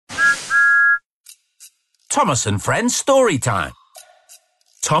Thomas and Friends story time.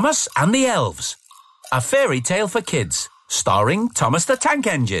 Thomas and the Elves, a fairy tale for kids, starring Thomas the Tank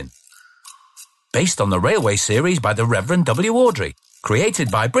Engine. Based on the railway series by the Reverend W. Awdry, created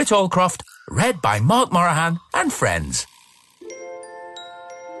by Britt Allcroft, read by Mark Morahan and friends.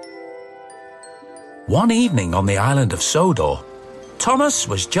 One evening on the island of Sodor, Thomas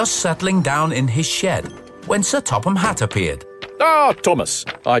was just settling down in his shed when Sir Topham Hatt appeared. Ah, Thomas,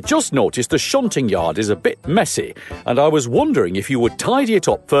 I just noticed the shunting yard is a bit messy, and I was wondering if you would tidy it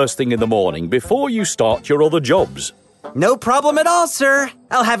up first thing in the morning before you start your other jobs. No problem at all, sir.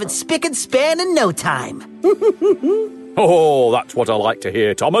 I'll have it spick and span in no time. Oh, that's what I like to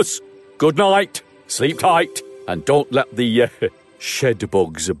hear, Thomas. Good night, sleep tight, and don't let the shed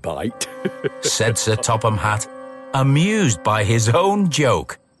bugs bite, said Sir Topham Hatt, amused by his own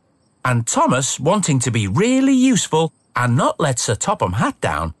joke. And Thomas, wanting to be really useful and not let Sir Topham Hatt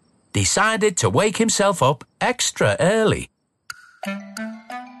down, decided to wake himself up extra early.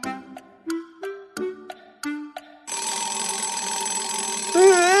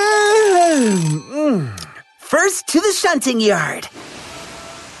 First to the shunting yard.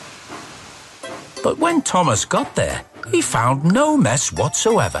 But when Thomas got there, he found no mess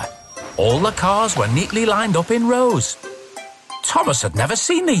whatsoever. All the cars were neatly lined up in rows. Thomas had never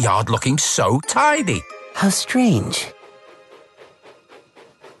seen the yard looking so tidy. How strange.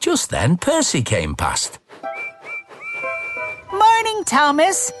 Just then, Percy came past. Morning,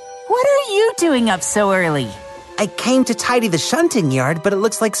 Thomas. What are you doing up so early? I came to tidy the shunting yard, but it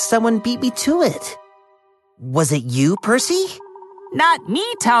looks like someone beat me to it. Was it you, Percy? Not me,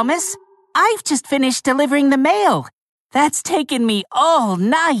 Thomas. I've just finished delivering the mail. That's taken me all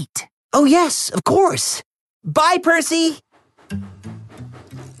night. Oh, yes, of course. Bye, Percy.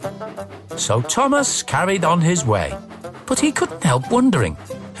 So Thomas carried on his way, but he couldn't help wondering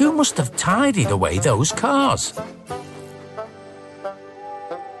who must have tidied away those cars.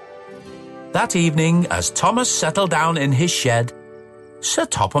 That evening, as Thomas settled down in his shed, Sir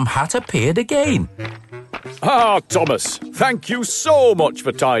Topham Hatt appeared again. Ah, Thomas, thank you so much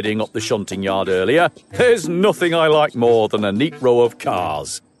for tidying up the shunting yard earlier. There's nothing I like more than a neat row of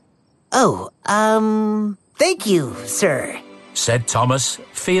cars. Oh, thank you, sir, said Thomas,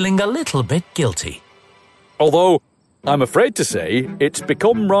 feeling a little bit guilty. Although, I'm afraid to say, it's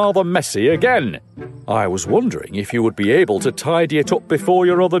become rather messy again. I was wondering if you would be able to tidy it up before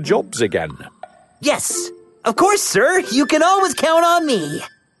your other jobs again. Yes, of course, sir. You can always count on me.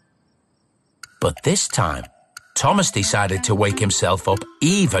 But this time, Thomas decided to wake himself up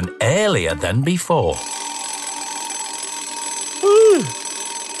even earlier than before.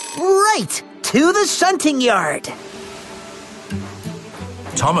 Right, to the shunting yard.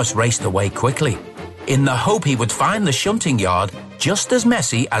 Thomas raced away quickly, in the hope he would find the shunting yard just as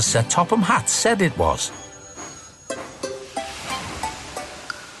messy as Sir Topham Hatt said it was.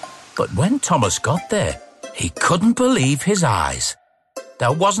 But when Thomas got there, he couldn't believe his eyes.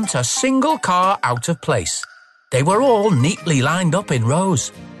 There wasn't a single car out of place. They were all neatly lined up in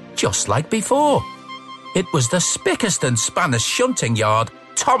rows, just like before. It was the spickest and spannest shunting yard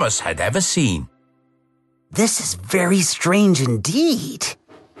Thomas had ever seen. This is very strange indeed.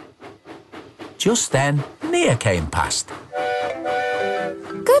 Just then, Nia came past.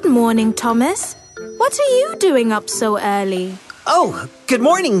 Good morning, Thomas. What are you doing up so early? Oh, good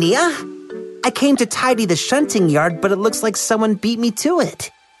morning, Nia. I came to tidy the shunting yard, but it looks like someone beat me to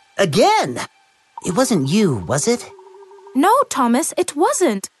it. Again! It wasn't you, was it? No, Thomas, it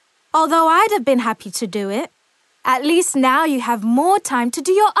wasn't. Although I'd have been happy to do it. At least now you have more time to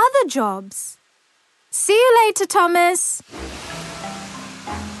do your other jobs. See you later, Thomas.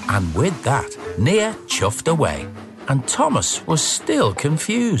 And with that, Nia chuffed away, and Thomas was still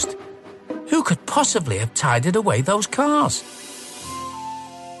confused. Who could possibly have tidied away those cars?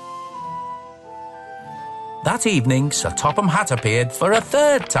 That evening, Sir Topham Hatt appeared for a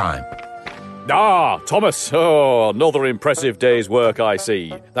third time. Ah, Thomas, another impressive day's work, I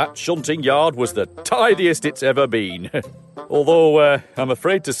see. That shunting yard was the tidiest it's ever been. Although, I'm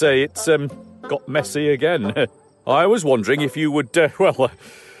afraid to say it's got messy again. I was wondering if you would,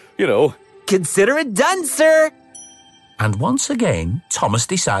 Consider it done, sir. And once again, Thomas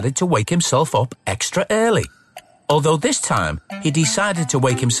decided to wake himself up extra early. Although this time, he decided to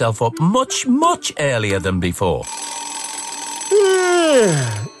wake himself up much, much earlier than before.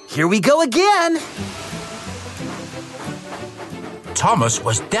 Here we go again. Thomas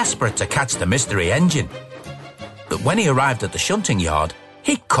was desperate to catch the mystery engine. But when he arrived at the shunting yard,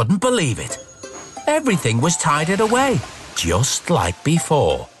 he couldn't believe it. Everything was tidied away, just like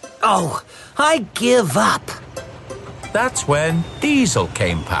before. Oh, I give up. That's when Diesel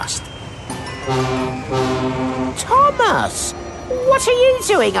came past. Thomas, what are you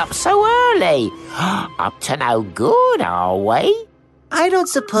doing up so early? Up to no good, are we? I don't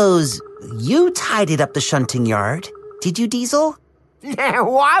suppose you tidied up the shunting yard, did you, Diesel? Now,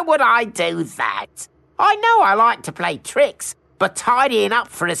 why would I do that? I know I like to play tricks, but tidying up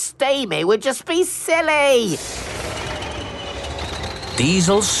for a steamy would just be silly.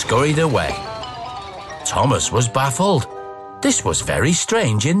 Diesel scurried away. Thomas was baffled. This was very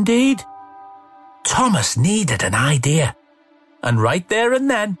strange indeed. Thomas needed an idea. And right there and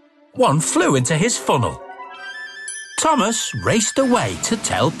then, one flew into his funnel. Thomas raced away to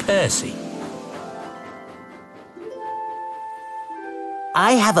tell Percy.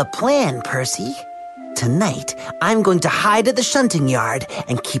 I have a plan, Percy. Tonight, I'm going to hide at the shunting yard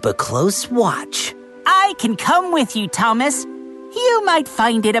and keep a close watch. I can come with you, Thomas. You might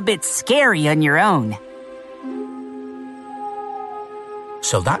find it a bit scary on your own.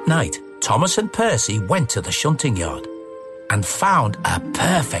 So that night, Thomas and Percy went to the shunting yard and found a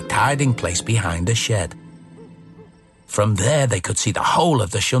perfect hiding place behind a shed. From there, they could see the whole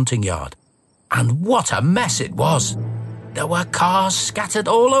of the shunting yard. And what a mess it was! There were cars scattered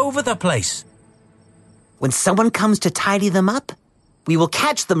all over the place. When someone comes to tidy them up, we will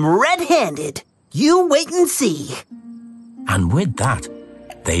catch them red-handed. You wait and see. And with that,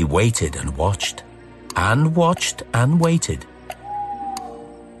 they waited and watched, and watched and waited.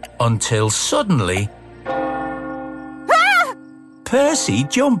 Until suddenly... Percy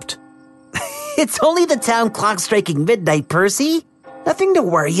jumped. It's only the town clock striking midnight, Percy. Nothing to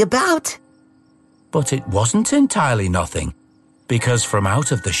worry about. But it wasn't entirely nothing, because from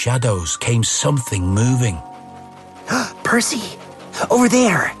out of the shadows came something moving. Percy, over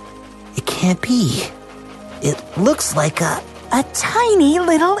there. It can't be. It looks like a tiny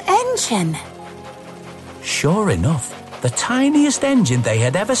little engine. Sure enough, the tiniest engine they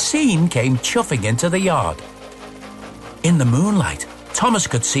had ever seen came chuffing into the yard. In the moonlight, Thomas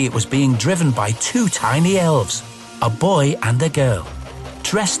could see it was being driven by two tiny elves, a boy and a girl,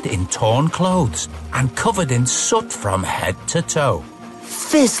 dressed in torn clothes and covered in soot from head to toe.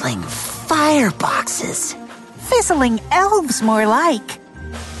 Fizzling fireboxes. Fizzling elves, more like.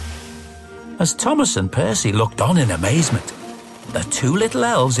 As Thomas and Percy looked on in amazement, the two little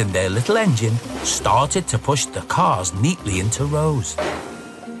elves in their little engine started to push the cars neatly into rows.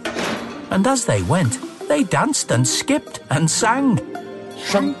 And as they went, they danced and skipped and sang.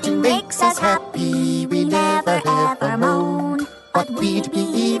 Shunting makes us happy, we never ever moan. But we'd be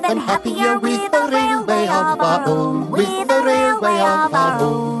even happier with a railway of our own, with a railway of our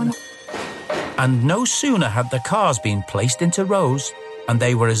own. And no sooner had the cars been placed into rows, and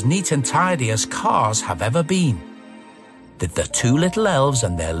they were as neat and tidy as cars have ever been, did the two little elves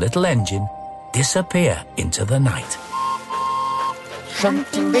and their little engine disappear into the night.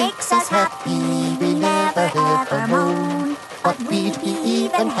 Shunting makes us happy, we never ever moan. But we'd be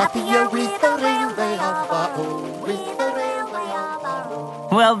even happier with a railway of our own, with a railway of our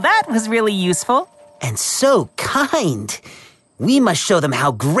own. Well, that was really useful. And so kind. We must show them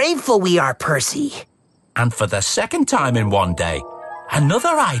how grateful we are, Percy. And for the second time in one day,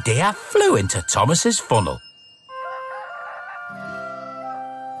 another idea flew into Thomas's funnel.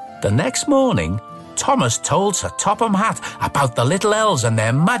 The next morning, Thomas told Sir Topham Hatt about the little elves and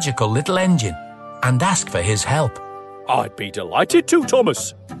their magical little engine and asked for his help. I'd be delighted to,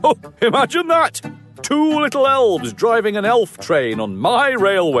 Thomas. Oh, imagine that! Two little elves driving an elf train on my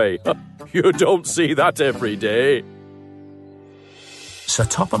railway. You don't see that every day. Sir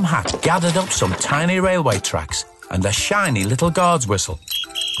Topham Hatt gathered up some tiny railway tracks and a shiny little guard's whistle,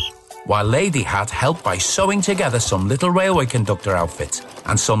 while Lady Hatt helped by sewing together some little railway conductor outfits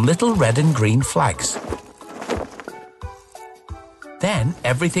and some little red and green flags. Then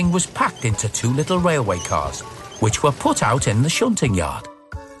everything was packed into two little railway cars, which were put out in the shunting yard.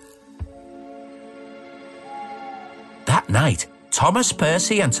 That night, Thomas,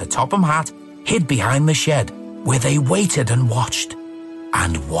 Percy and Sir Topham Hatt hid behind the shed, where they waited and watched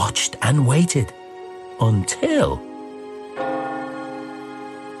and waited, until...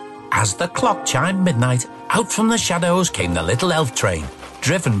 As the clock chimed midnight, out from the shadows came the little elf train,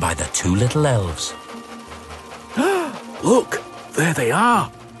 driven by the two little elves. Look, there they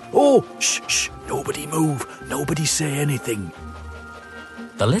are. Oh, shh, nobody move, nobody say anything.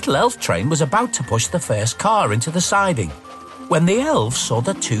 The little elf train was about to push the first car into the siding when the elves saw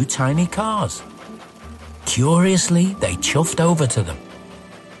the two tiny cars. Curiously, they chuffed over to them.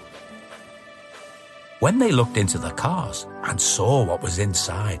 When they looked into the cars and saw what was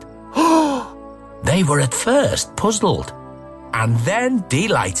inside, they were at first puzzled and then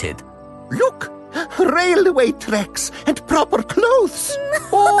delighted. Look, railway tracks and proper clothes.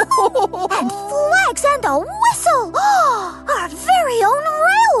 And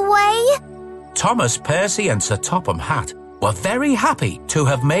Thomas, Percy and Sir Topham Hatt were very happy to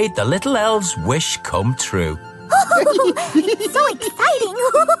have made the little elves' wish come true. So exciting!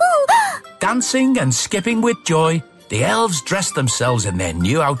 Dancing and skipping with joy, the elves dressed themselves in their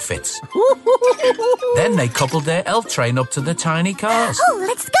new outfits. Then they coupled their elf train up to the tiny cars,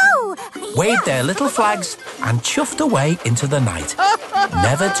 Let's go! waved their little flags and chuffed away into the night,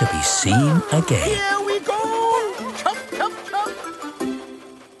 never to be seen again. Here we go! Chop, chop, chop!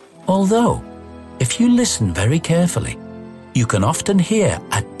 Although, if you listen very carefully, you can often hear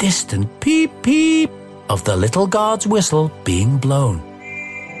a distant peep peep of the little guard's whistle being blown.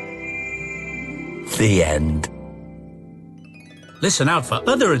 The end. Listen out for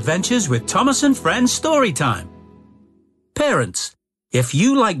other adventures with Thomas and Friends Storytime. Parents, if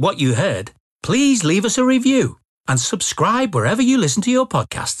you like what you heard, please leave us a review and subscribe wherever you listen to your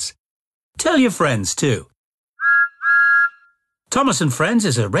podcasts. Tell your friends too. Thomas and Friends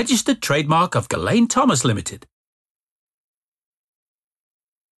is a registered trademark of Ghislaine Thomas Limited.